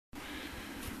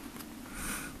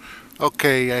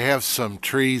Okay, I have some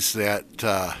trees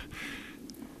that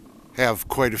have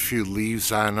quite a few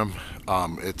leaves on them.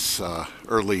 It's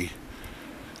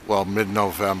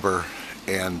mid-November,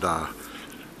 and kind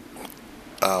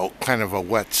of a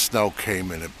wet snow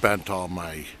came and it bent all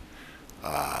my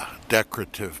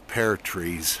decorative pear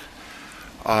trees.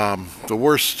 The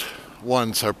worst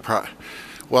ones are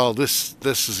this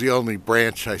is the only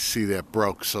branch I see that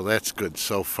broke, so that's good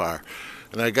so far.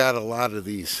 And I got a lot of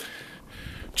these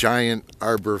giant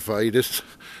arborvitaes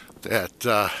that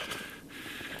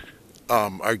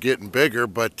are getting bigger,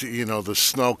 but you know, the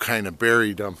snow kind of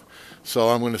buried them. So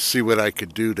I'm going to see what I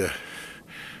could do to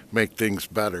make things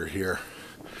better here.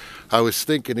 I was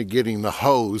thinking of getting the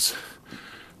hose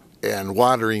and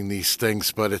watering these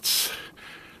things, but it's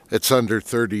under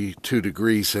 32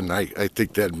 degrees, and I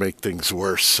think that'd make things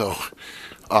worse. So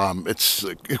it's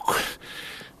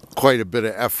quite a bit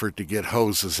of effort to get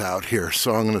hoses out here,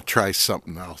 so I'm going to try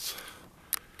something else.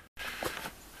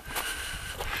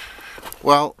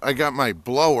 Well, I got my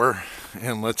blower,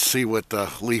 and let's see what the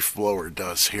leaf blower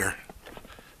does here.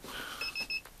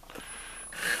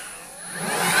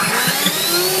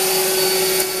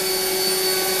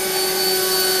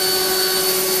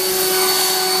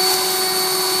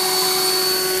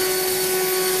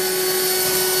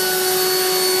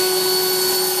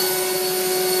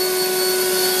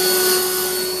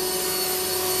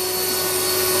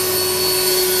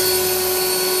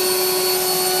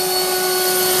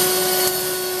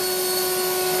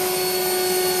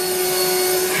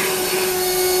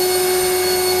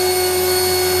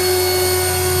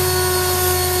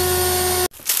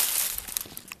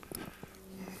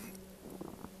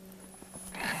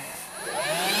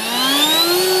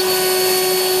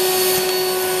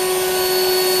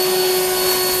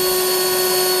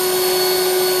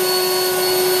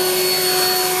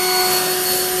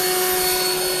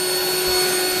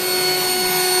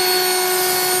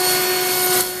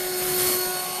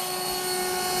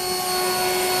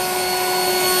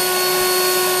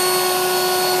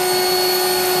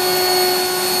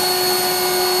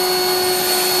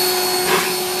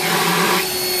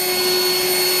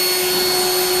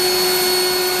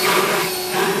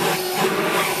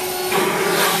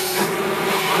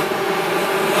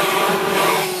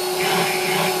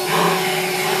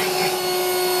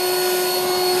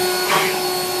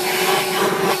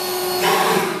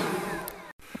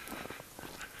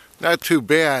 Not too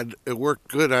bad. It worked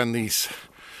good on these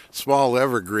small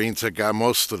evergreens that got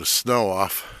most of the snow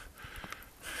off.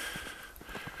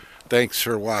 Thanks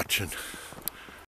for watching.